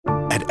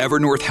At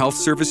Evernorth Health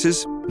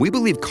Services, we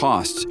believe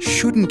costs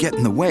shouldn't get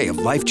in the way of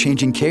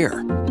life-changing care,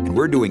 and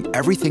we're doing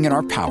everything in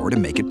our power to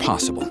make it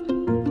possible.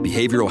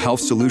 Behavioral health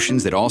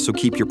solutions that also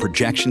keep your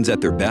projections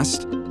at their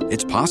best?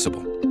 It's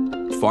possible.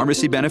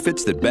 Pharmacy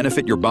benefits that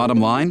benefit your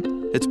bottom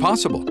line? It's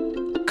possible.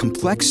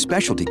 Complex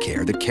specialty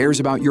care that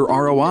cares about your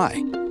ROI?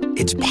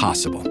 It's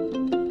possible.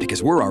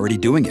 Because we're already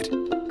doing it.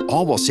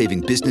 All while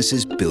saving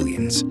businesses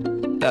billions.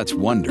 That's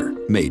Wonder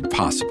made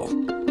possible.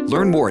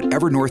 Learn more at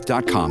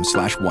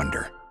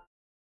evernorth.com/wonder.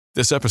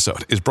 This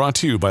episode is brought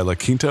to you by La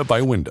Quinta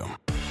by Wyndham.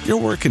 Your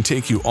work can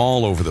take you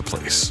all over the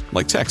place,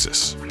 like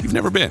Texas. You've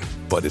never been,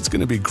 but it's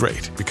going to be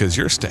great because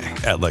you're staying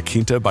at La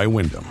Quinta by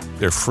Wyndham.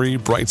 Their free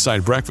Bright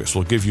Side breakfast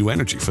will give you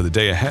energy for the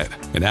day ahead.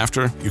 And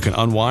after, you can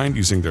unwind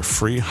using their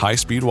free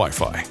high-speed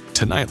Wi-Fi.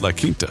 Tonight, La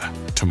Quinta.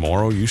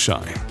 Tomorrow, you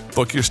shine.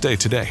 Book your stay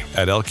today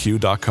at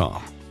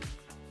lq.com.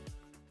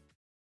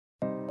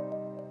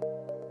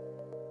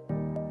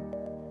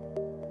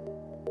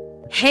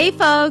 Hey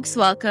folks,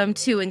 welcome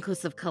to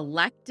Inclusive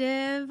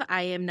Collective.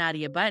 I am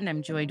Nadia Button.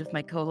 I'm joined with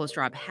my co-host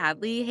Rob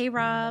Hadley. Hey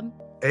Rob.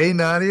 Hey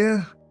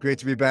Nadia, great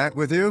to be back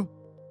with you.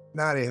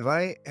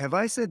 Nadia, have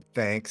I said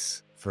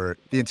thanks for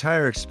the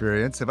entire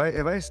experience? Have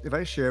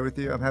I shared with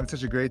you? I'm having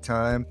such a great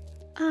time.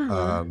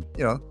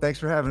 Thanks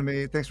for having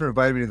me. Thanks for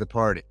inviting me to the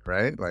party,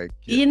 right?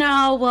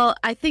 Well,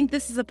 I think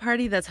this is a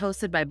party that's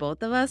hosted by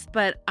both of us,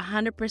 but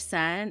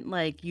 100%,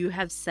 like you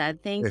have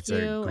said, thank it's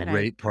you. It's a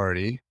great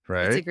party,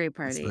 right? It's a great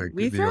party.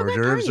 The hors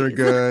d'oeuvres are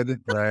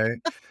good, right?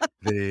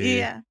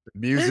 The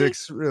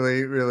music's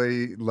really,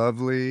 really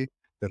lovely.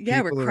 The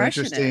people we're are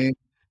crushing interesting. it.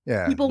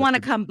 Yeah. People want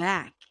to come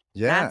back.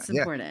 Yeah. That's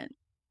important.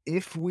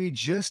 If we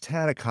just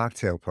had a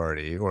cocktail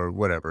party or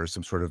whatever,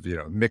 some sort of,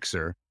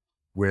 mixer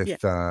with,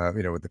 with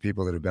the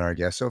people that have been our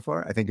guests so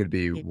far, I think it'd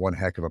be one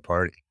heck of a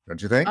party.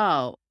 Don't you think?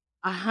 Oh,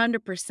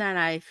 100%.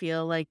 I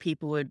feel like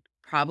people would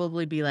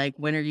probably be like,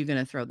 when are you going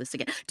to throw this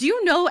again? Did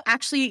you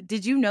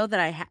know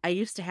that I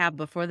used to have,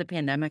 before the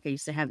pandemic, I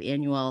used to have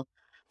annual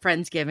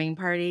Friendsgiving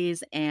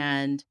parties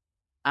and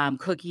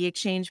cookie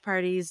exchange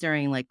parties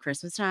during like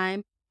Christmas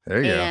time.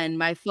 There you go. And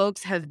my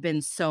folks have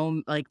been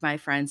my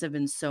friends have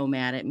been so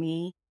mad at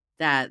me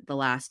that the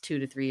last 2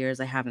 to 3 years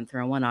I haven't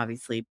thrown one,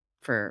 obviously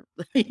for,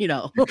 You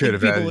could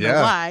have people had,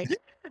 know why.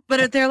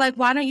 But they're like,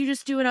 why don't you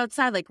just do it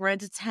outside? Like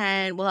rent a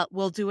tent.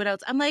 We'll do it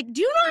outside. I'm like,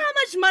 do you know how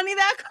much money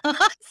that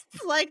costs?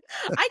 Like,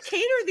 I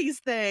cater these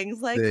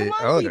things. Like, come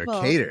on, people.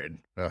 They're catered.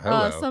 Oh,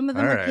 hello. Some of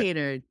them are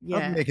catered. Yeah,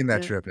 I'll be making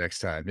that trip next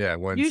time. Yeah,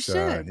 once you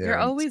should. You're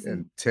always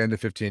in 10 to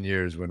 15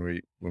 years when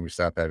we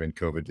stop having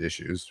COVID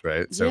issues,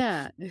 right? So,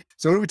 yeah.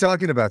 So what are we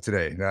talking about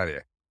today,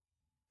 Nadia?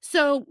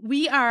 So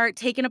we are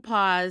taking a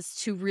pause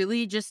to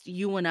really just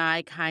you and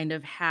I kind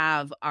of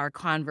have our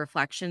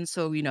converflections.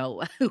 So,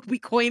 we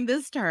coined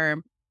this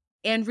term,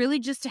 and really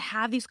just to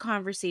have these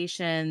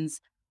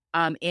conversations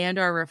and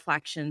our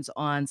reflections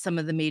on some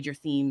of the major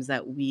themes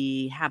that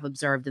we have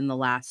observed in the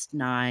last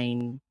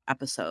 9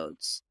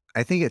 episodes.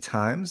 I think at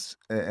times,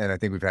 and I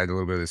think we've had a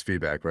little bit of this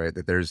feedback, right?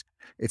 That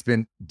it's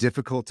been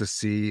difficult to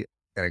see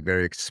a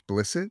very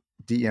explicit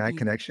DEI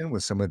connection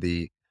with some of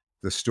the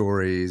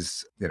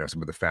stories,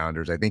 some of the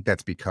founders. I think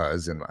that's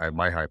because, and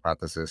my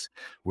hypothesis,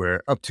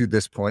 where up to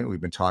this point,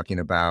 we've been talking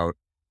about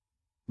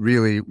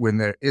really when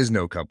there is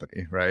no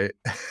company, right?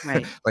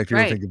 Right. Like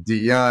people think of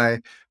DEI,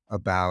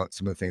 about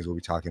some of the things we'll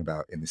be talking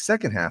about in the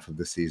second half of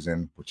the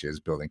season, which is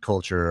building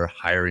culture,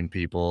 hiring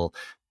people,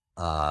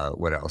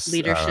 what else?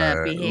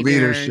 Leadership,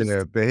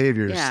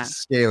 behaviors,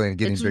 scaling,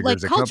 getting bigger like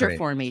as a culture company.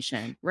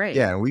 Formation, right?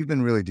 Yeah, and we've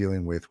been really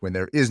dealing with when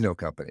there is no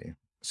company.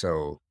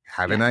 So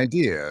have an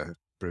idea,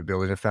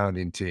 building a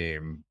founding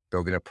team,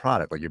 building a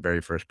product, like your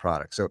very first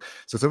product. So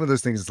some of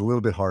those things, it's a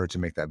little bit harder to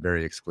make that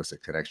very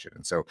explicit connection.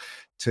 And so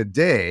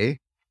today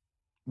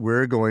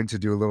we're going to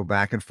do a little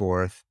back and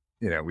forth.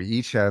 We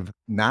each have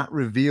not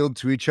revealed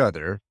to each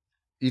other.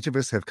 Each of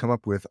us have come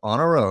up with on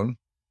our own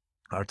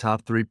our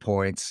top 3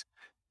 points,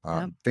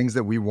 things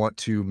that we want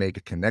to make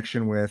a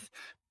connection with,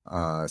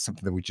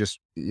 something that we just,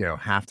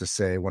 have to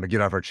say, want to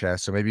get off our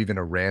chest. So maybe even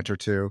a rant or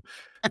two.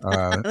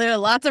 There are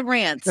lots of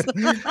rants.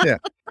 Yeah.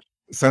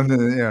 Something,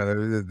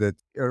 that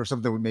or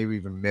something we maybe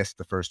even missed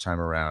the first time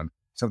around,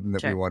 something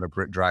that we want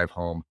to drive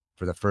home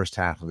for the first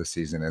half of the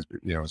season as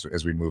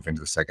we move into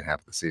the second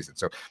half of the season.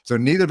 So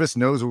neither of us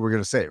knows what we're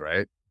going to say,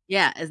 right?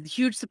 Yeah, a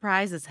huge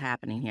surprise is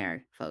happening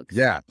here, folks.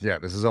 Yeah,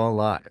 this is all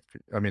live.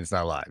 I mean, it's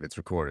not live, it's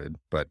recorded,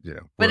 but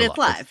but it's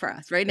live for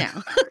us right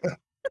now.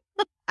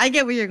 I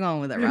get where you're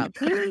going with it, Rob.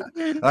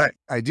 All right,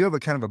 I do have a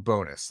kind of a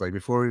bonus. Like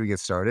before we get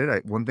started,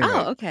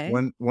 okay.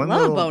 One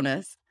little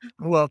bonus.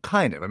 Well,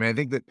 kind of. I mean, I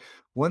think that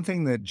one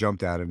thing that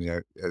jumped out at me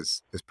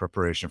as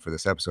preparation for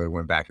this episode, I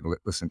went back and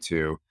listened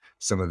to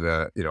some of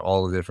the,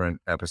 all the different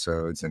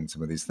episodes and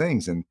some of these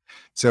things. And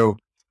so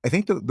I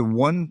think the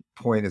one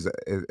point is,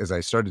 as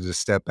I started to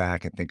step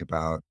back and think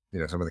about,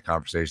 some of the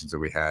conversations that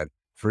we had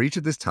for each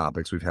of these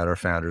topics, we've had our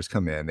founders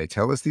come in, they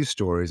tell us these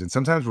stories, and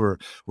sometimes we're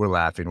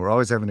laughing, we're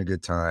always having a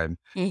good time,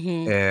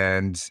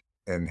 and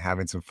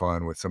having some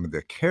fun with some of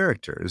the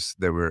characters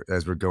that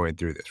as we're going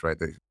through this, right?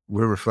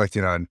 we're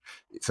reflecting on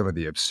some of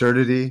the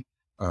absurdity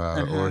or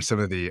Uh-huh. some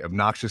of the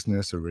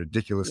obnoxiousness or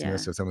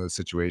ridiculousness Yeah. of some of the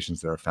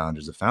situations that our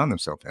founders have found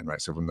themselves in,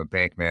 right? So from the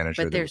bank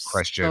manager But that they're would so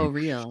question,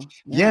 real.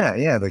 Yeah.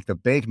 yeah, like the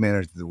bank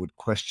manager that would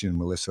question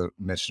Melissa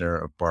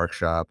Mitchner of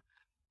Barkshop,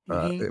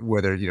 Mhm.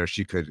 whether,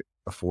 she could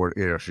afford,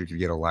 she could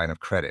get a line of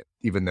credit,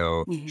 even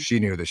though Mhm. she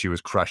knew that she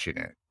was crushing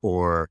it,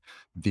 or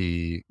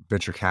the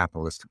venture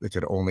capitalist that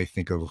could only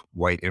think of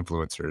white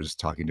influencers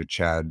talking to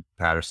Chad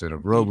Patterson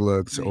of Yeah.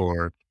 Roblox, Right.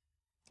 or,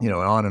 and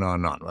on and on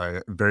and on.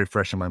 Right? Very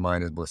fresh in my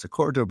mind is Melissa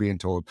Corto being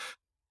told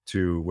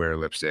to wear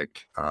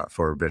lipstick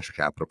for venture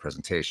capital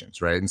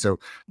presentations, right? And so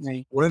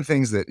Right. one of the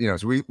things that,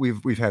 so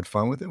we've had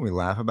fun with it. We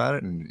laugh about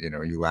it, and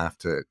you laugh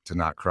to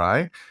not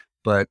cry.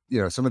 But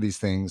some of these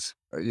things,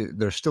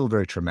 they're still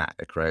very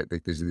traumatic, right?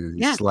 Like there's these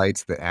Yeah.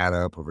 slights that add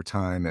up over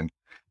time, and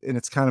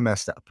it's kind of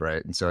messed up,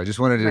 right? And so I just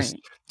want to Right.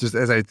 just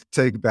as I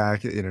take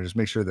back, just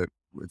make sure that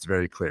it's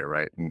very clear,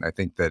 right? And I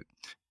think that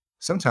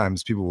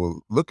sometimes people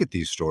will look at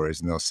these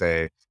stories and they'll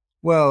say,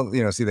 well,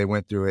 see, they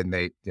went through it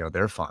and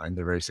they're fine.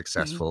 They're very Mhm.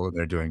 successful and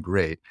they're doing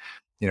great.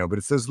 But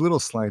it's those little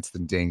slights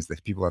and dings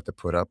that people have to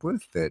put up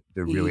with that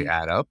really Mhm.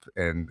 add up.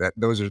 And that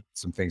those are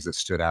some things that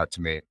stood out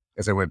to me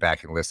as I went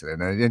back and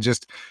listened. And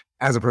just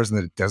as a person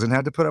that doesn't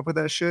have to put up with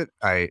that shit,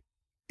 I,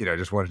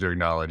 just wanted to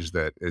acknowledge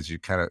that as you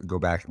kind of go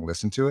back and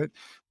listen to it,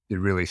 it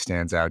really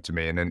stands out to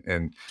me.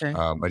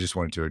 Sure. I just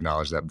wanted to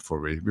acknowledge that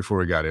before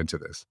we got into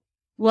this.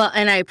 Well,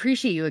 and I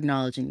appreciate you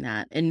acknowledging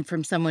that. And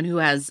from someone who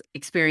has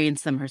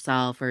experienced them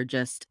herself or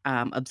just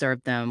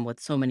observed them with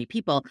so many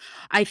people,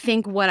 I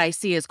think what I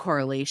see is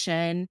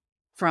correlation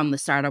from the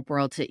startup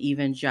world to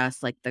even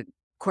just like the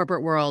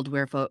corporate world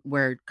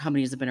where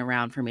companies have been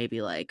around for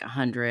maybe like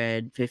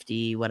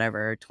 150,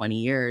 whatever, 20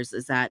 years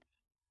is that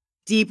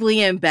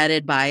deeply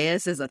embedded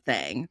bias is a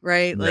thing,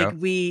 right? Like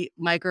Yeah,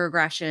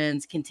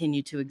 microaggressions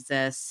continue to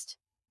exist.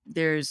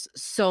 There's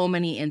so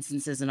many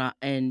instances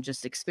and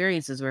just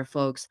experiences where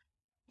folks,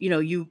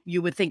 you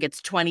would think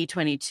it's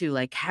 2022,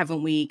 like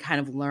haven't we kind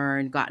of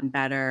learned, gotten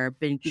better,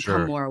 become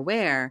sure. more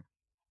aware?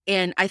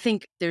 And I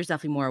think there's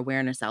definitely more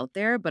awareness out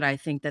there, but I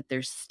think that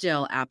there's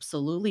still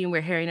absolutely, and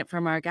we're hearing it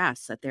from our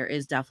guests, that there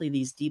is definitely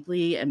these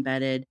deeply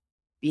embedded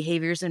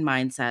behaviors and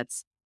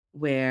mindsets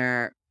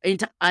where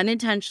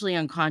unintentionally,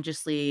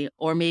 unconsciously,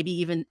 or maybe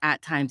even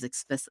at times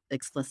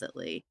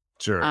explicitly,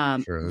 Sure,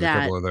 sure. There's a that,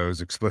 couple of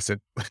those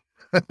explicit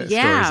stories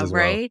yeah, as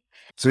well. right?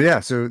 So yeah,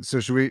 so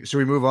should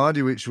we move on?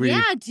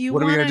 Yeah. Do you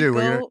What are we want gonna to do?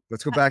 go?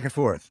 Let's go uh, back and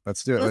forth.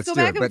 Let's do it. Let's Let's go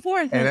do back it. and But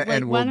forth and and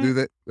and why we'll do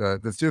don't? the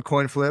let's do a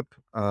coin flip.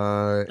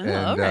 Oh,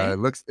 okay.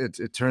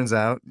 It turns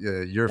out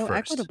you're Oh,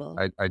 first. equitable.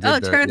 I Oh, did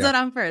it the turns yeah. out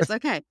I'm first.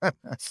 Okay.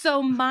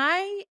 So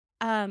I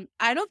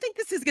don't think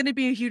this is gonna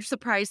be a huge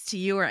surprise to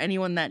you or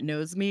anyone that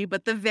knows me,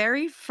 but the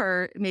very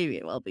first, maybe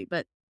it will be,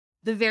 but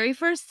the very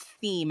first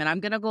theme, and I'm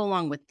gonna go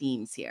along with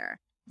themes here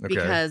Okay.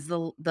 because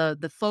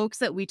the folks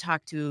that we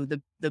talked to,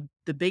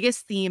 the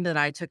biggest theme that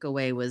I took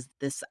away was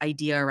this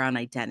idea around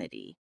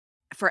identity.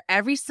 For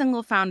every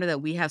single founder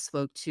that we have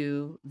spoke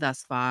to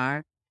thus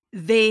far,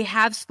 they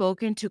have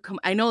spoken to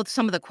I know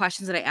some of the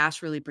questions that I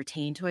asked really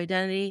pertain to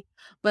identity,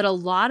 but a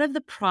lot of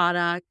the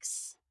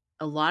products,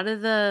 a lot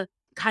of the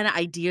kind of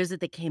ideas that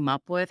they came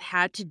up with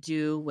had to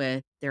do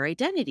with their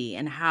identity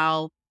and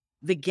how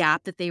the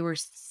gap that they were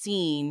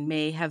seeing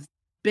may have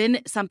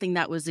been something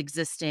that was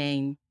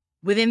existing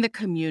within the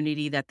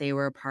community that they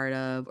were a part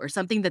of or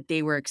something that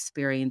they were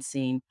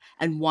experiencing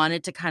and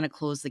wanted to kind of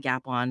close the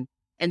gap on.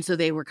 And so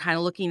they were kind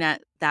of looking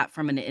at that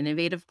from an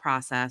innovative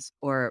process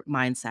or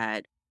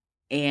mindset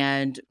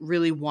and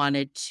really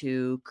wanted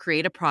to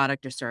create a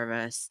product or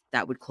service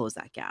that would close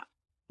that gap.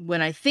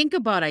 When I think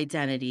about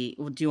identity,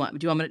 well, do you want me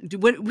to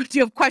do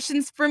you have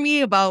questions for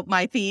me about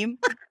my theme?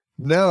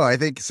 No, I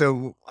think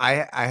so.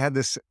 I had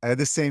this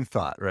same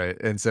thought, right?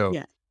 And so,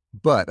 Yeah.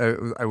 but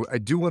I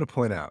do want to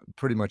point out,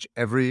 pretty much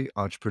every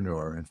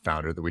entrepreneur and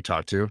founder that we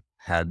talked to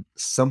had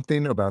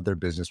something about their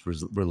business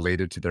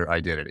related to their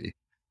identity,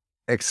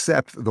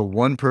 except the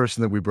one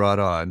person that we brought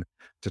on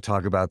to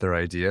talk about their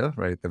idea,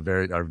 right?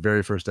 Our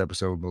very first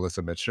episode with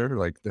Melissa Mitchner,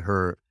 like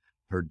her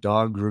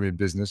dog grooming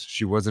business.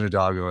 She wasn't a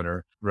dog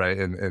owner, right?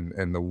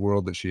 And the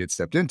world that she had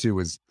stepped into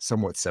was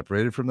somewhat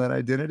separated from that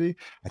identity.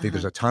 I think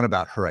there's Uh-huh. a ton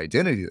about her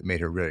identity that made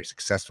her really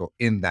successful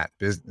in that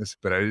business.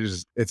 But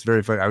it's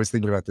very funny. I was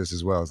thinking about this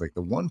as well. It's like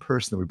the one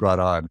person that we brought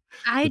on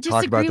I to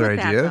talk about disagree their with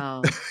that idea.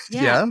 though.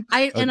 Yeah. Yeah.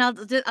 I Uh and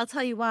I'll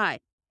tell you why.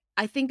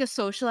 I think a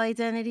social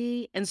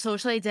identity and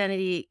social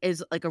identity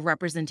is like a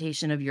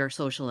representation of your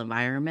social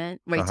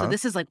environment, right? So huh.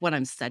 this is like what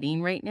I'm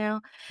studying right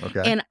now.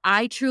 Okay. And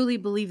I truly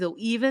believe though,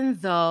 even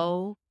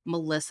though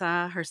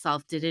Melissa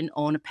herself didn't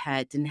own a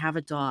pet, didn't have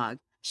a dog,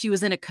 she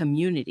was in a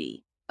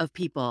community of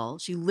people.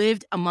 She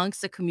lived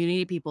amongst a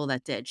community of people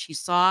that did.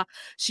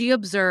 She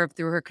observed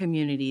through her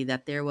community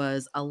that there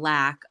was a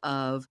lack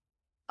of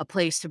a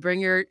place to bring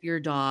your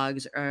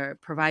dogs or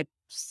provide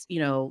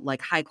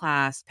like high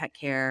class pet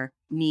care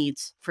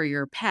needs for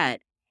your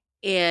pet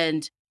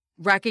and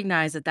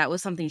recognize that that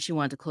was something she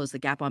wanted to close the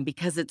gap on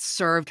because it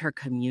served her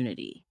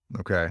community.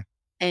 Okay.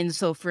 And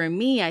so for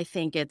me, I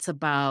think it's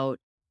about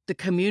the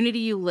community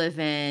you live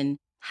in,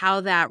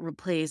 how that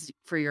plays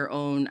for your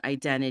own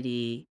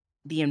identity,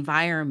 the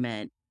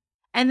environment,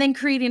 and then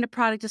creating a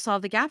product to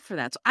solve the gap for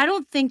that. So I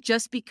don't think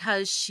just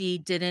because she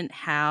didn't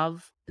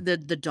have the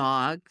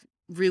dog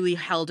really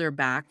held her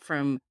back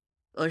from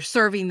or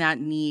serving that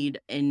need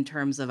in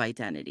terms of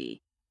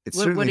identity. It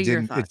What certainly are your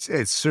didn't thoughts?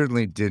 it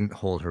certainly didn't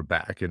hold her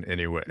back in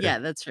any way. Yeah,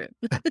 that's true.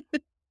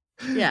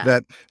 Yeah,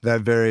 That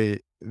that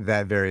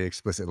very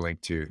explicit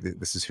link to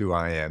this is who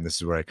I am, this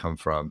is where I come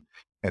from,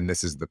 and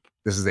this is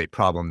a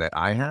problem that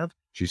I have.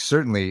 She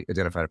certainly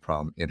identified a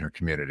problem in her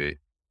community,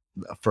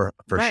 for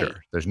right,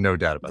 sure. There's no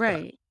doubt about that.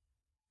 right.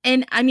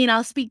 And I mean,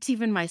 I'll speak to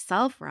even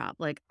myself, Rob.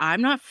 Like,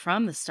 I'm not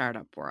from the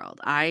startup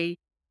world. I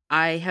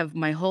have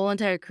my whole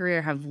entire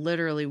career have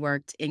literally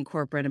worked in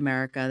corporate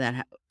America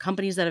that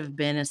companies that have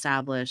been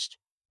established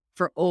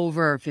for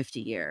over 50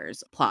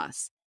 years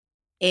plus.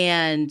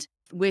 And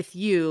with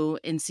you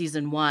in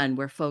season one,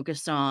 we're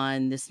focused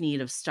on this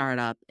need of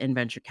startup and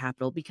venture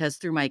capital because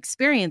through my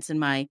experience and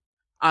my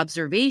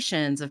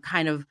observations of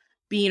kind of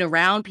being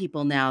around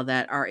people now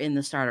that are in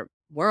the startup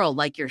world,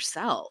 like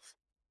yourself,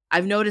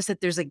 I've noticed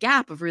that there's a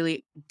gap of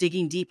really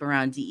digging deep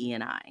around DE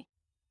and I.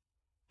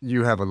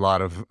 You have a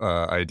lot of,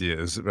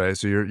 ideas, right?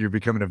 So you're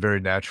becoming a very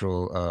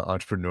natural,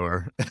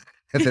 entrepreneur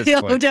at this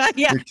Oh, point.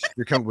 yeah,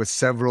 You're coming with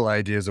several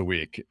ideas a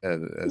week,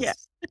 yeah.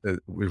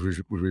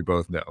 we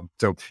both know.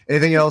 So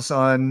anything else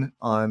on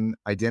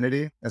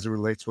identity as it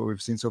relates to what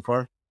we've seen so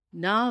far?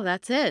 No,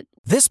 that's it.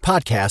 This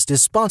podcast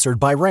is sponsored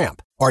by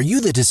Ramp. Are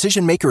you the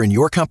decision maker in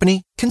your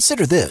company?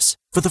 Consider this.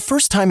 For the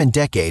first time in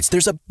decades,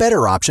 there's a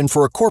better option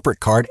for a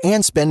corporate card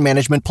and spend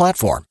management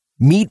platform.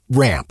 Meet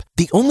Ramp,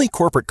 the only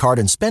corporate card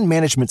and spend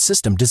management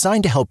system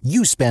designed to help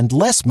you spend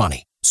less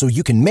money so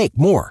you can make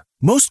more.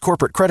 Most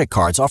corporate credit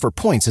cards offer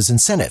points as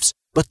incentives,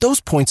 but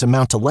those points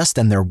amount to less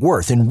than their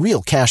worth in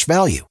real cash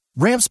value.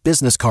 Ramp's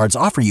business cards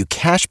offer you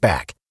cash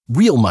back,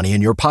 real money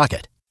in your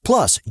pocket.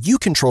 Plus, you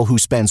control who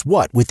spends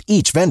what with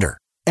each vendor.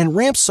 And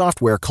Ramp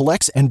software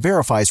collects and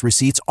verifies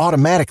receipts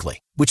automatically,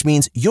 which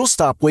means you'll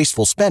stop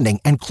wasteful spending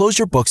and close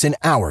your books in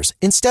hours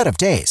instead of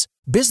days.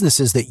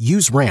 Businesses that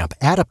use Ramp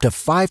add up to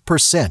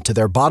 5% to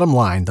their bottom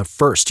line the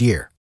first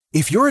year.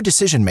 If you're a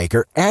decision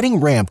maker, adding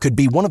Ramp could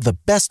be one of the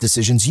best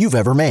decisions you've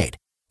ever made.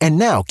 And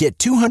now get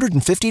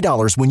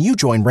 $250 when you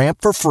join Ramp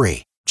for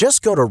free.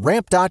 Just go to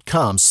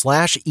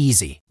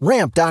ramp.com/easy.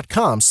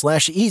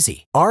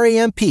 Ramp.com/easy.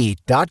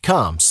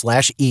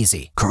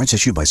 RAMP.com/easy. Cards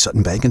issued by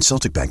Sutton Bank and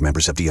Celtic Bank,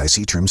 members of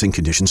FDIC. Terms and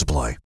conditions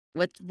apply.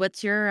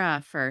 What's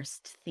your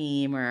first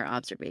theme or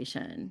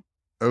observation?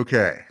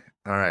 Okay.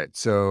 All right.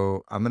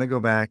 So I'm gonna go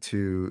back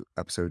to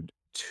episode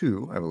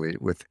 2, I believe,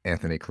 with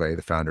Anthony Clay,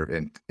 the founder of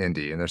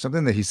Indie. And there's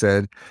something that he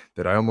said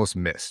that I almost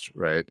missed,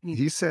 right? Mm.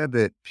 He said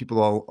that people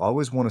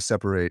always want to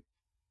separate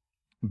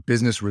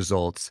business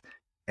results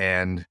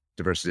and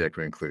diversity,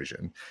 equity,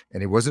 inclusion.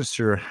 And he wasn't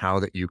sure how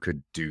that you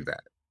could do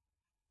that.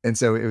 And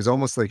so it was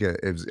almost like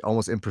it was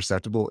almost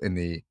imperceptible in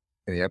the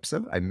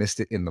episode. I missed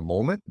it in the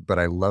moment, but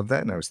I love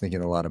that. And I was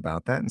thinking a lot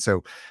about that. And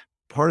so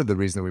part of the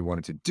reason that we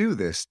wanted to do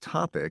this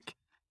topic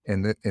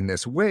in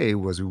this way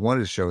was we wanted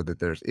to show that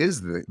there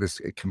is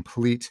this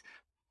complete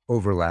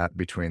overlap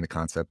between the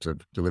concepts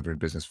of delivering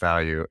business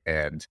value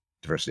and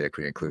diversity,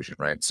 equity, inclusion,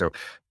 right? So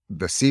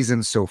the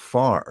season so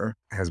far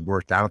has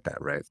worked out that,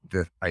 right?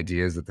 The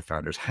ideas that the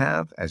founders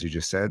have, as you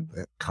just said,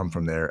 that come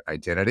from their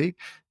identity,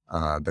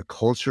 the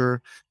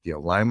culture, the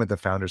alignment the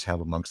founders have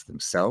amongst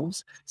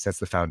themselves sets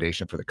the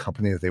foundation for the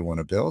company that they want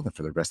to build and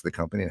for the rest of the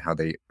company and how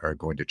they are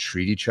going to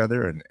treat each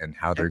other and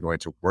how they're going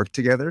to work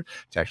together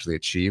to actually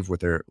achieve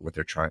what they're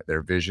trying,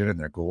 their vision and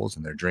their goals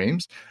and their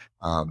dreams.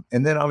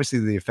 And then obviously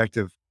the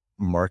effective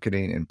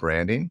marketing and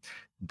branding,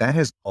 that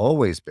has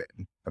always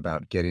been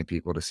about getting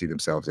people to see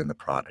themselves in the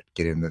product,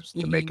 getting them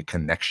to make a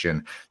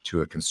connection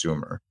to a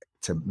consumer,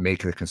 to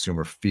make the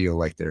consumer feel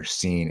like they're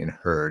seen and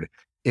heard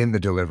in the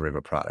delivery of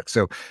a product.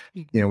 So,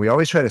 we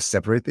always try to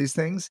separate these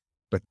things,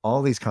 but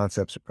all these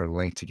concepts are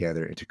linked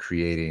together into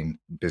creating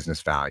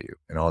business value,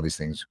 and all these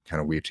things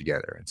kind of weave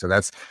together. And so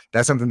that's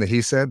something that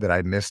he said that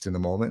I missed in the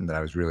moment and that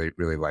I was really,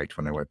 really liked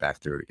when I went back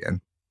through it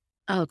again.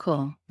 Oh,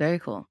 cool. Very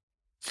cool.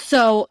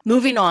 So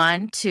moving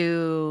on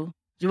to,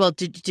 well,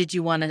 did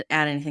you want to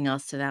add anything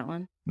else to that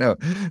one? No,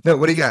 no.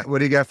 What do you got? What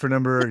do you got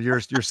for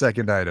your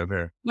second item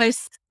here? My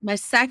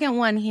second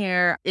one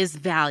here is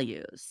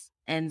values.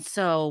 And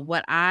so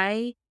what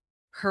I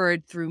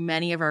heard through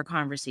many of our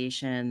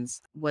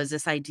conversations was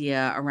this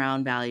idea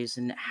around values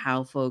and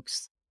how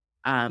folks,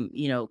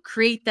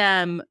 create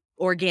them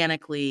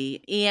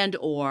organically and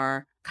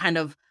or kind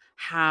of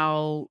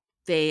how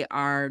they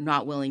are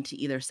not willing to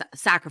either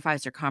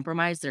sacrifice or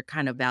compromise their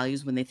kind of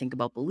values when they think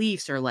about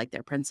beliefs or like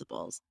their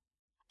principles.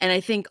 And I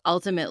think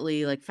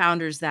ultimately, like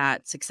founders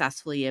that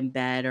successfully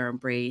embed or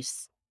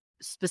embrace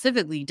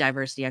specifically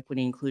diversity,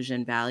 equity,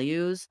 inclusion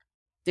values,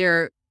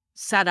 they're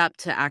set up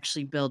to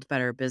actually build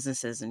better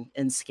businesses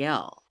and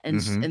scale.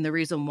 Mhm. And the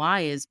reason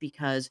why is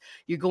because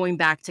you're going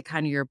back to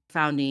kind of your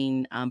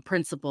founding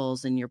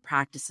principles and your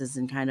practices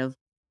and kind of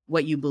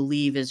what you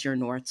believe is your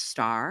North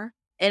Star.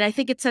 And I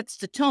think it sets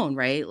the tone,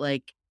 right?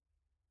 Like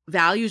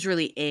values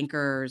really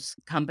anchors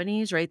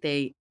companies, right?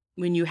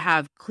 When you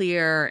have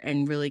clear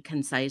and really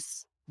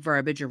concise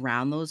verbiage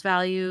around those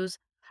values,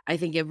 I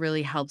think it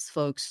really helps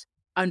folks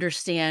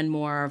understand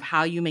more of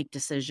how you make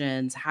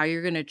decisions, how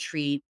you're going to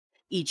treat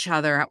each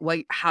other,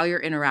 how your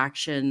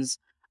interactions.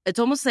 It's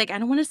almost like, I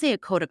don't want to say a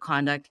code of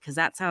conduct because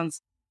that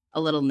sounds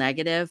a little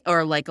negative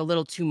or like a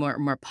little too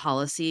more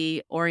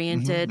policy Mhm,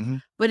 oriented,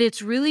 mhm. but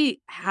it's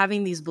really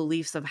having these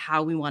beliefs of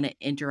how we want to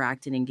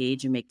interact and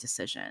engage and make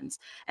decisions.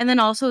 And then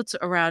also it's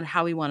around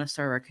how we want to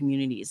serve our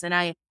communities. And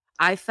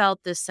I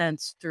felt this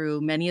sense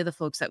through many of the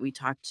folks that we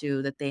talked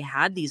to that they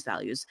had these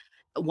values.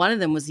 One of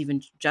them was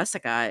even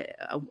Jessica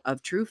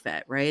of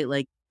TrueFit, right?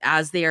 Like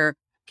as they're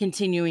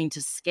continuing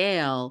to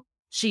scale,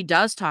 she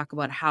does talk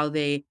about how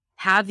they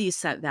have these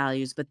set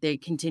values, but they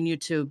continue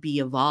to be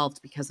evolved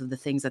because of the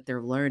things that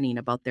they're learning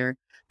about their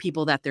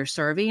people that they're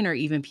serving or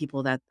even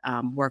people that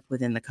work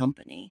within the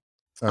company.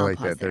 I I'll like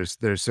pause that. there.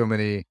 There's so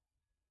many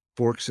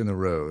forks in the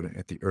road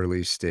at the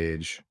early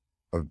stage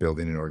of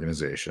building an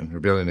organization or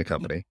building a Mm,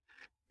 company.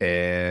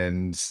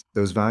 And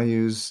those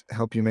values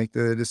help you make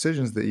the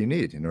decisions that you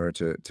need in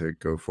order to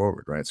go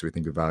forward, right? So we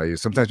think of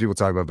values. Sometimes people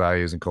talk about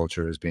values and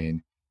culture as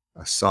being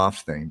a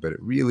soft thing, but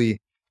it really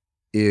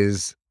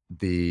is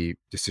the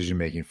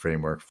decision-making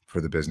framework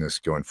for the business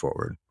going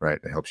forward, right?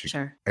 It helps you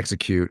Sure.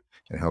 execute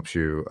and helps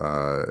you,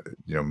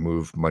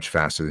 move much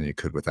faster than you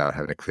could without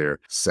having a clear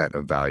set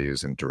of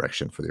values and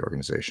direction for the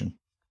organization.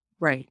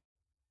 Right.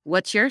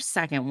 What's your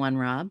second one,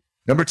 Rob?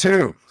 Number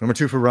two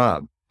for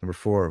Rob. Number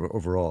four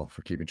overall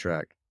for keeping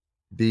track.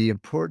 The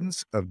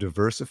importance of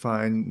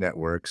diversifying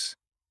networks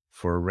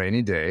for a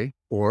rainy day,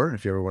 or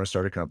if you ever want to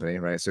start a company,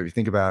 right? So if you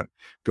think about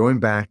going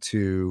back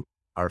to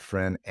our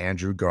friend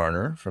Andrew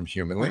Garner from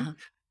Humanly, Uh-huh.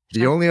 the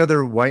Sure. only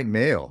other white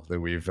male that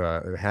we've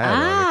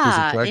had on the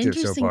Inclusive Ah, Collective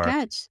so interesting far.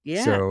 catch.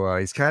 Yeah. So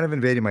he's kind of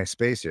invading my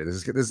space here.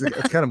 It's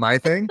kind of my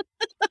thing,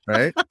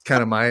 right? It's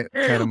kind of my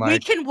We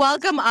can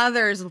welcome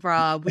others,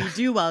 Rob. We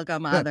do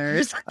welcome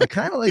others. I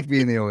kind of like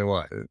being the only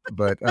one,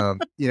 but if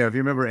you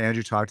remember,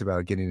 Andrew talked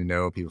about getting to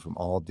know people from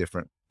all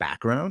different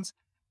backgrounds,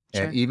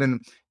 and Sure. even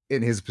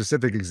in his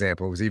specific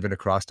example, it was even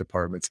across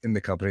departments in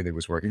the company that he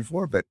was working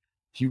for. But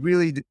he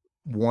really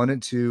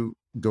wanted to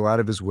go out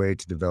of his way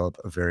to develop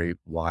a very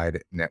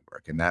wide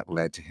network, and that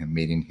led to him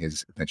meeting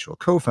his eventual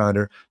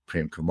co-founder,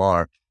 Prem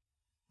Kumar.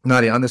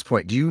 Nadia, on this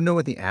point, do you know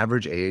what the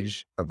average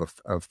age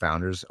of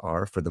founders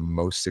are for the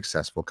most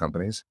successful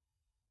companies?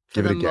 For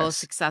Give it the a most guess.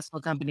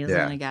 successful companies, I'm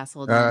Yeah. gonna guess,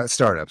 hold on.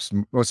 Startups,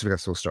 most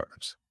successful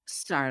startups.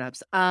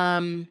 Startups.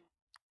 I'm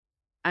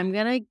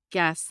gonna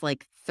guess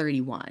like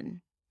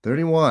 31.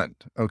 31.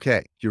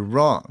 Okay, you're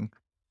wrong,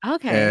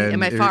 Okay.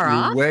 Am and I you're far you're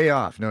off? way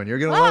off. No, and you're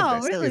gonna love Oh,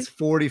 this. It's really?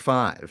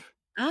 45.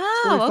 It's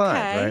Oh,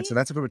 45, right? okay. So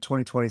that's from a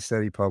 2020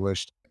 study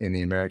published in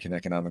the American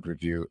Economic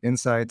Review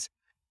Insights.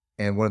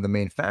 And one of the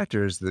main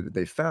factors that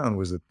they found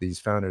was that these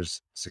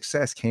founders'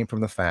 success came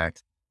from the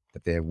fact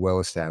that they have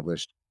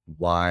well-established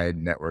wide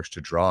networks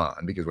to draw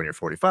on. Because when you're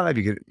 45,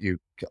 you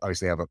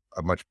obviously have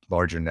a much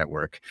larger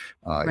network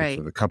for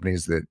Right. the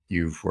companies that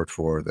you've worked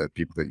for, the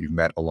people that you've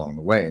met along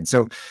the way. And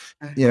so,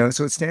 Uh,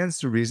 so it stands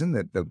to reason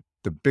that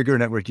the bigger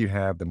network you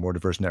have, the more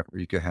diverse network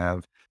you can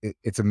have,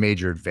 it's a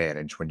major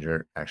advantage when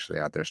you're actually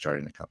out there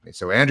starting a company.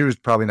 So Andrew is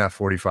probably not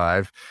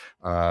 45,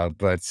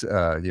 but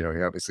he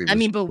obviously I was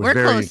mean, but was we're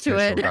very close to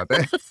intentional it. about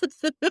that.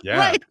 Yeah,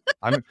 Right.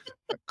 I'm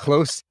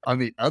close on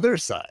the other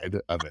side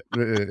of it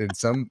in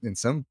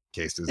some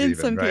cases In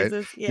even, some right?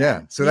 cases. Yeah.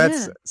 Yeah. So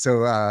Yeah.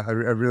 I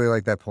really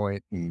like that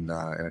point, and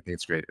I think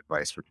it's great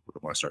advice for people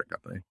who want to start a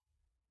company.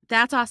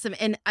 That's awesome.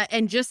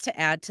 And just to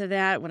add to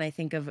that, when I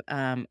think of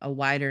a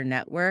wider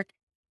network,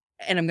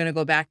 and I'm gonna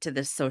go back to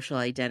this social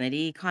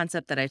identity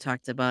concept that I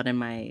talked about in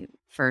my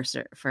first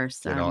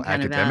Getting all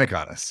kind of out. academic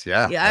on us.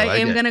 Yeah, Yeah, I I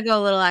like am it. gonna go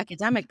a little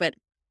academic, but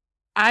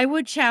I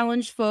would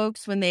challenge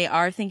folks when they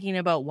are thinking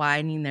about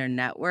widening their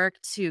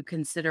network to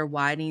consider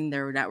widening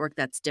their network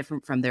that's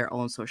different from their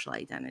own social Of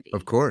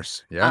identity.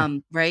 course. Yeah.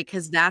 Right?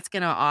 Because that's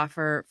gonna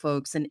offer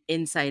folks an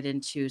insight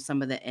into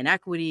some of the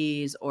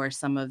inequities or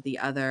some of the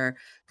other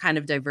kind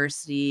of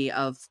diversity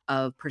of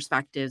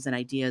perspectives and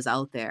ideas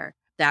out there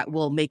that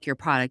will make your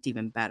product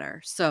even better.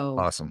 So,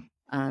 Awesome.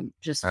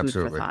 just food for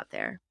Absolutely. thought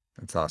there.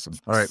 That's awesome.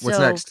 All right. What's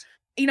So, next?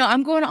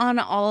 I'm going on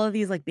all of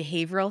these like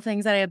behavioral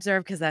things that I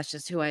observe because that's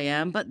just who I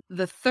am. But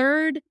the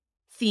third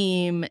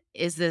theme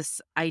is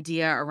this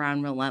idea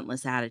around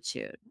relentless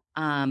attitude.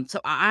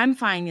 I'm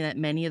finding that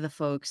many of the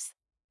folks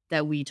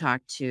that we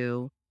talk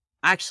to,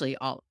 actually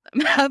all of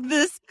them, have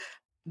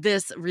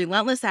this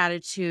relentless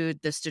attitude,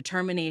 this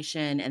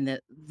determination, and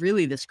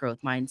this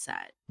growth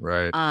mindset.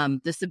 Right.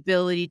 This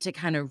ability to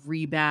kind of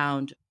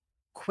rebound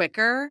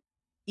quicker,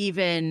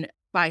 even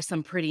by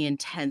some pretty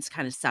intense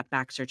kind of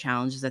setbacks or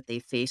challenges that they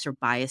face or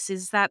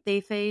biases that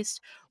they faced.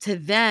 To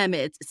them,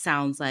 it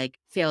sounds like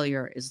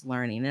failure is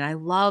learning. And I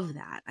love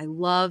that. I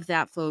love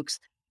that folks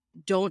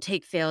don't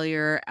take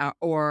failure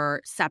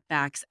or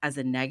setbacks as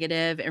a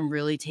negative and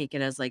really take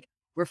it as like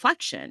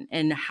reflection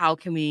and how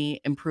can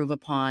we improve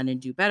upon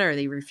and do better.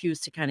 They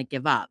refuse to kind of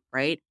give up,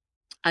 right?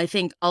 I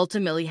think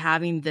ultimately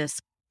having this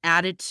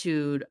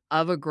attitude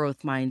of a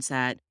growth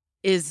mindset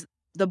is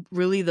the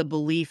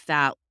belief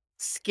that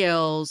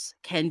skills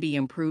can be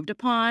improved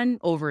upon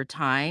over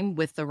time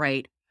with the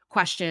right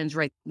questions,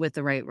 right, with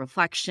the right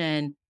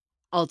reflection,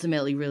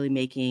 ultimately really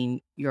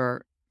making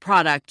your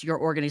product, your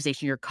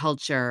organization, your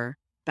culture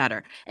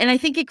better. And I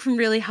think it can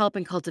really help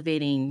in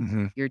cultivating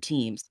Hmm. your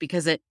teams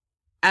because it,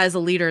 as a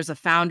leader, as a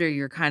founder,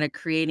 you're kind of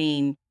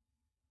creating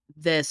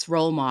this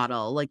role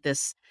model, like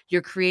this,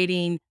 you're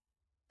creating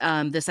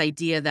this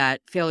idea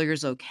that failure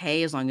is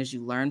okay as long as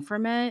you learn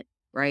from it,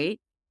 right?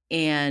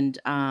 And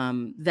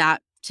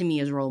that to me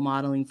is role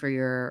modeling for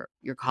your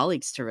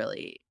colleagues to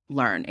really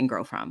learn and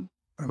grow from.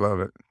 I love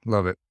it.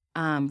 Love it.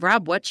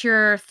 Rob, what's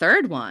your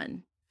third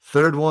one?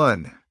 Third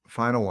one,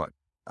 final one.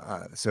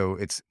 So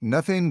it's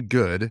nothing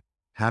good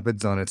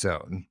happens on its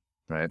own,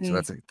 right? So Mm,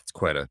 that's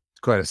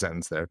quite a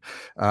sentence there.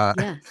 Uh,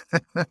 yeah.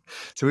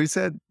 so we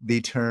said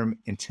the term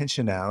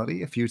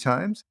intentionality a few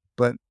times,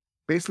 but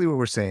basically what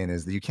we're saying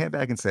is that you can't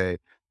back and say,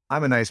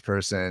 "I'm a nice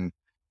person,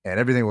 and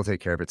everything will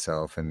take care of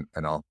itself, and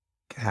I'll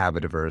have a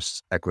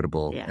diverse,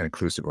 equitable, Yeah. and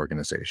inclusive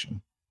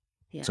organization."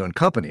 Yeah. So in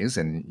companies,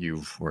 and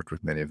you've worked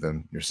with many of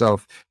them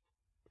yourself,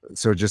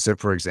 so just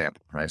for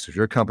example, right? So if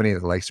you're a company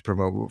that likes to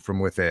promote from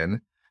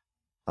within,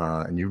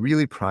 and you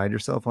really pride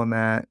yourself on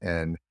that,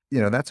 and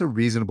that's a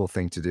reasonable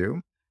thing to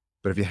do.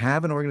 But if you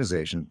have an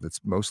organization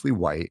that's mostly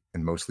white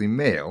and mostly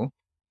male,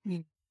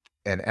 Mm,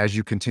 and as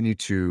you continue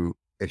to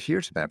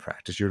adhere to that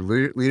practice, your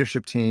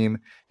leadership team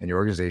and your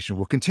organization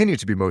will continue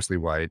to be mostly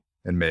white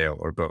and male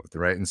or both,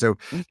 right? And so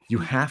you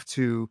mhm. have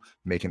to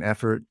make an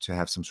effort to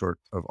have some sort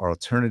of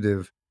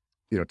alternative,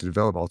 to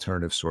develop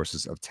alternative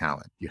sources of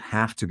talent. You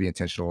have to be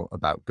intentional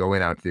about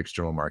going out to the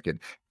external market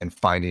and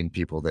finding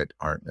people that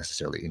aren't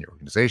necessarily in your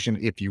organization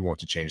if you want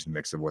to change the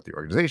mix of what the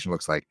organization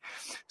looks like.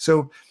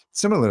 So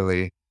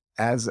similarly,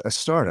 as a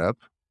startup,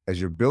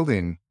 as you're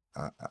building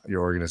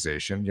your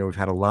organization, we've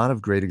had a lot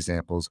of great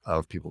examples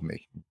of people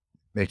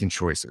making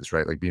choices,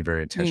 right? Like being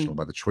very intentional Mm,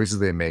 about the choices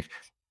they make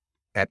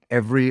at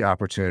every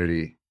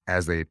opportunity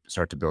as they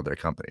start to build their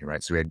company,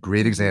 right? So we had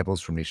great mhm,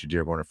 examples from Nisha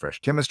Dearborn of Fresh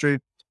Chemistry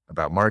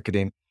about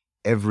marketing.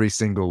 Every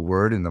single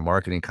word in the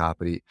marketing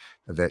copy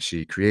that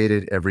she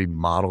created, every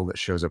model that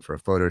shows up for a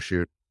photo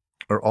shoot,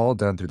 are all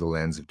done through the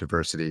lens of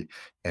diversity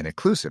and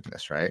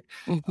inclusiveness, right?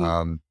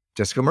 mhm.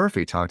 Jessica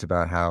Murphy talked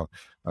about how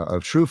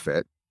of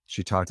TrueFit,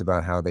 she talked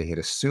about how they had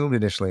assumed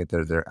initially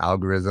that their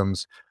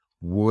algorithms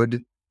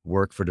would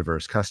work for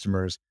diverse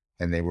customers,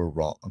 and they were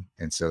wrong.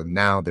 And so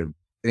now they're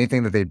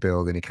anything that they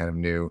build, any kind of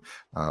new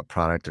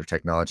product or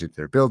technology that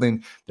they're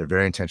building, they're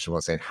very intentional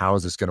about saying, how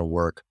is this going to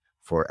work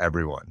for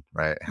everyone,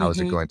 right? How is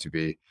it Mhm. going to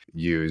be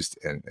used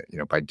and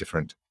by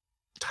different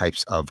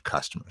types of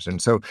customers?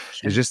 And so it's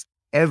Sure. just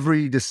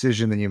every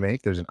decision that you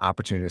make, there's an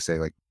opportunity to say,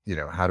 like,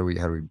 how do we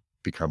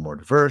become more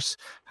diverse?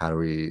 How do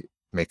we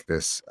make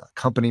this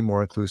company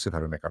more inclusive? How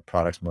do we make our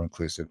products more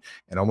inclusive?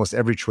 And almost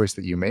every choice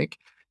that you make,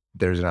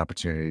 there's an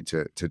opportunity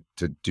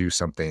to do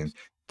something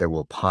that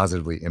will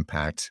positively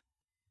impact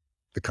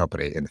the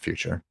company in the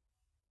future.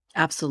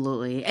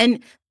 Absolutely.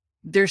 And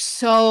there's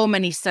so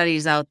many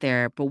studies out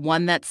there, but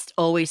one that's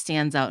always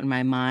stands out in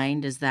my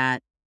mind is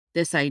that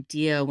this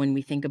idea when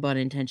we think about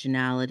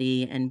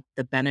intentionality and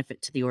the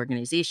benefit to the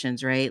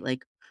organizations, right?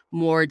 Like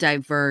more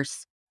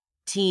diverse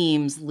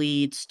teams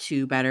leads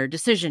to better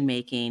decision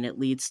making. It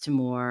leads to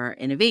more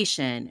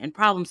innovation and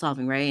problem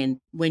solving, right? And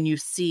when you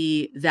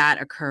see that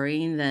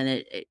occurring, then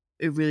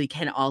it really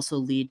can also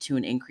lead to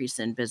an increase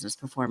in business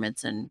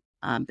performance and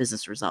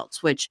business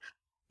results, which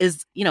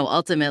is,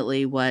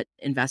 ultimately what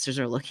investors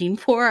are looking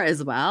for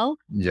as well.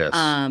 Yes.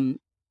 Um,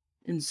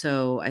 and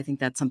so I think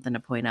that's something to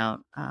point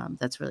out,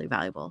 that's really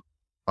valuable.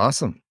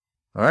 Awesome.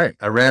 All right.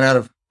 I ran out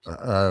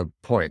of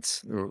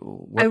points. I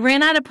What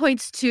ran out of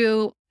points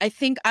too. I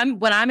think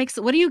what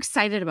are you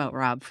excited about,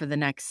 Rob, for the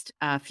next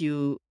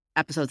few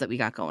episodes that we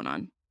got going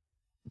on?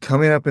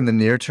 coming up in the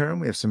near term,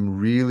 we have some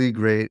really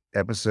great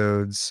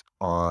episodes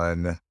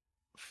on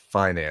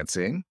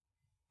financing,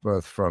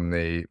 both from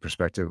the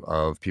perspective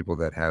of people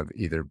that have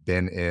either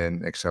been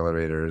in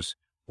accelerators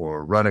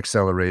or run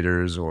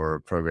accelerators or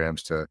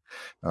programs to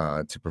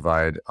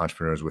provide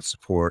entrepreneurs with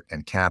support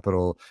and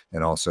capital,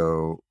 and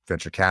also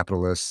venture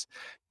capitalists.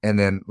 And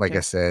then, like I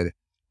Sure. said,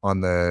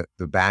 on the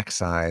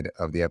backside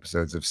of the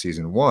episodes of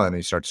season one,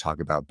 you start to talk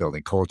about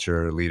building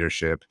culture,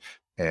 leadership,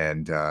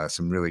 and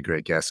some really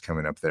great guests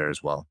coming up there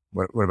as well.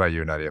 What about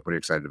you, Nadia? What are you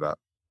excited about?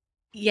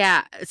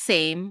 Yeah,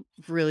 same.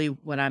 Really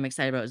what I'm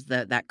excited about is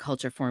that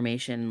culture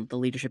formation, the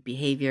leadership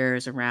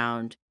behaviors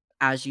around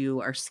as you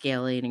are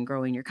scaling and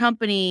growing your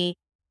company.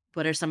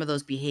 What are some of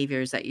those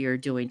behaviors that you're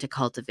doing to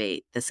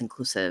cultivate this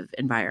inclusive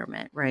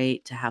environment,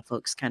 right? To have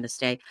folks kind of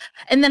stay.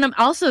 And then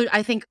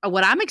I think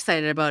what I'm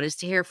excited about is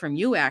to hear from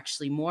you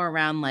actually more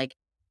around like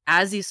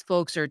as these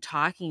folks are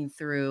talking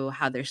through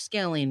how they're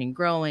scaling and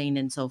growing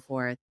and so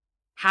forth,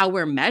 how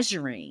we're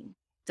measuring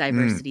Mm,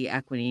 diversity,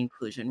 equity,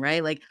 inclusion,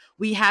 right? Like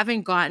we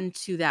haven't gotten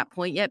to that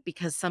point yet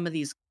because some of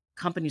these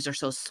companies are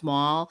so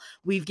small.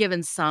 We've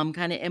given some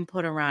kind of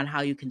input around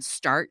how you can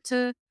start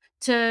to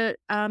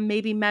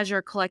maybe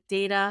measure, collect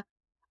data.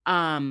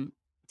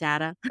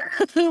 data.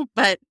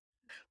 but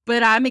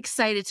but I'm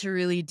excited to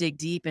really dig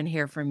deep and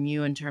hear from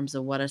you in terms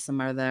of what are some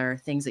other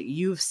things that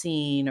you've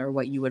seen or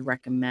what you would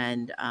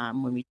recommend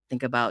when we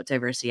think about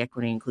diversity,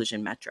 equity,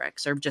 inclusion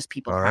metrics or just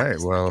people All right.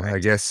 practice Well,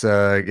 metrics.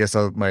 I guess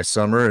my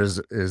summer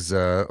is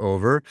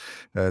over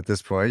at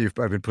this point.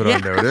 I've been put on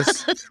Yeah.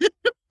 notice.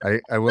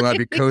 I will not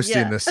be coasting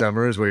Yeah. this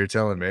summer, is what you're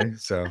telling me.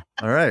 So,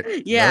 all right.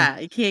 Well, Yeah.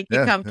 You can't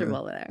get yeah.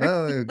 comfortable there.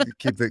 Well,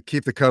 keep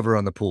the cover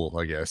on the pool,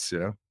 I guess.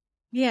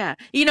 Yeah.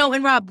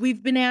 And Rob,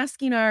 we've been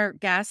asking our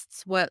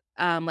guests what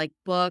like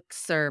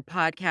books or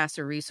podcasts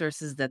or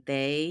resources that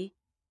they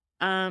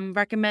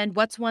recommend.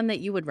 What's one that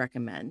you would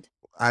recommend?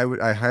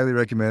 I highly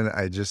recommend.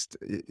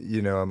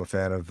 I'm a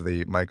fan of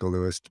the Michael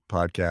Lewis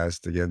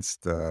podcast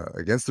Against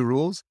the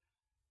Rules.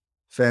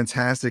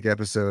 Fantastic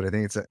episode. I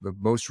think it's the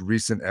most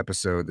recent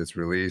episode that's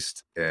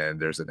released, and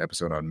there's an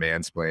episode on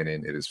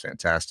mansplaining. It is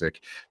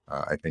fantastic.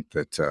 I think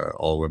that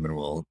all women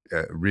will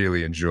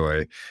really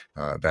enjoy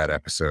that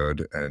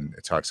episode, and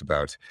it talks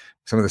about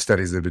some of the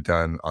studies that have been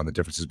done on the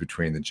differences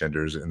between the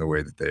genders and the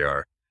way that they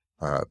are.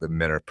 The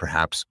men are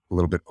perhaps a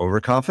little bit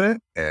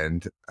overconfident,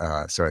 and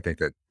so I think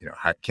that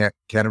I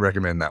can't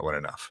recommend that one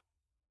enough.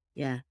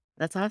 Yeah,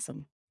 that's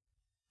awesome.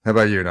 How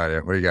about you, Nadia?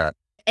 What do you got?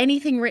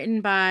 Anything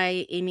written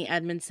by Amy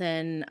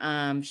Edmondson.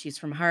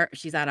 She's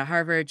out of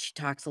Harvard. She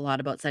talks a lot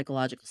about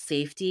psychological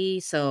safety.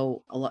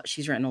 So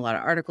she's written a lot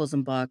of articles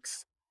and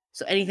books.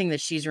 So anything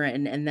that she's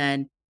written, and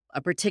then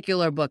a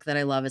particular book that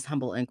I love is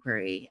Humble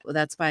Inquiry. Well,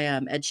 that's by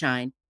Ed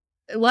Schein.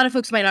 A lot of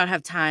folks might not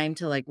have time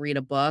to like read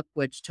a book,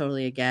 which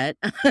totally I get.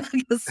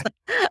 'Cause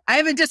I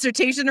have a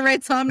dissertation to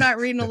write, so I'm not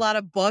reading a lot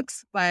of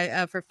books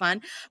for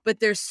fun. But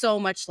there's so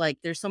many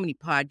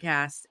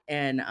podcasts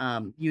and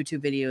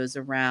YouTube videos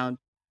around,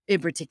 in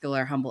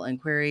particular, Humble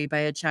Inquiry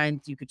by Ed Schein.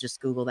 You could just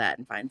Google that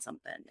and find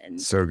something and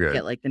So good.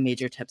 get like the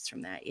major tips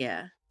from that.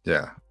 Yeah.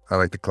 Yeah. I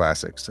like the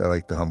classics. I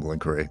like the Humble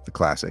Inquiry, the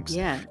classics.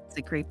 Yeah. It's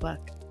a great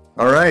book.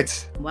 All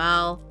right.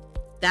 Well,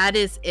 that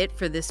is it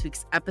for this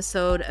week's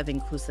episode of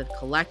Inclusive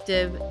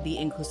Collective. The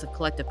Inclusive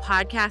Collective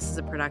podcast is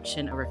a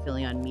production of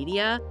Raphilion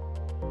Media,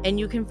 and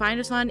you can find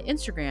us on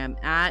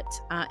Instagram at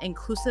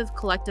Inclusive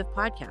Collective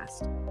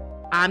Podcast.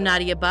 I'm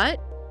Nadia Butt.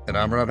 And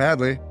I'm Rob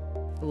Hadley.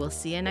 We'll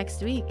see you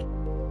next week.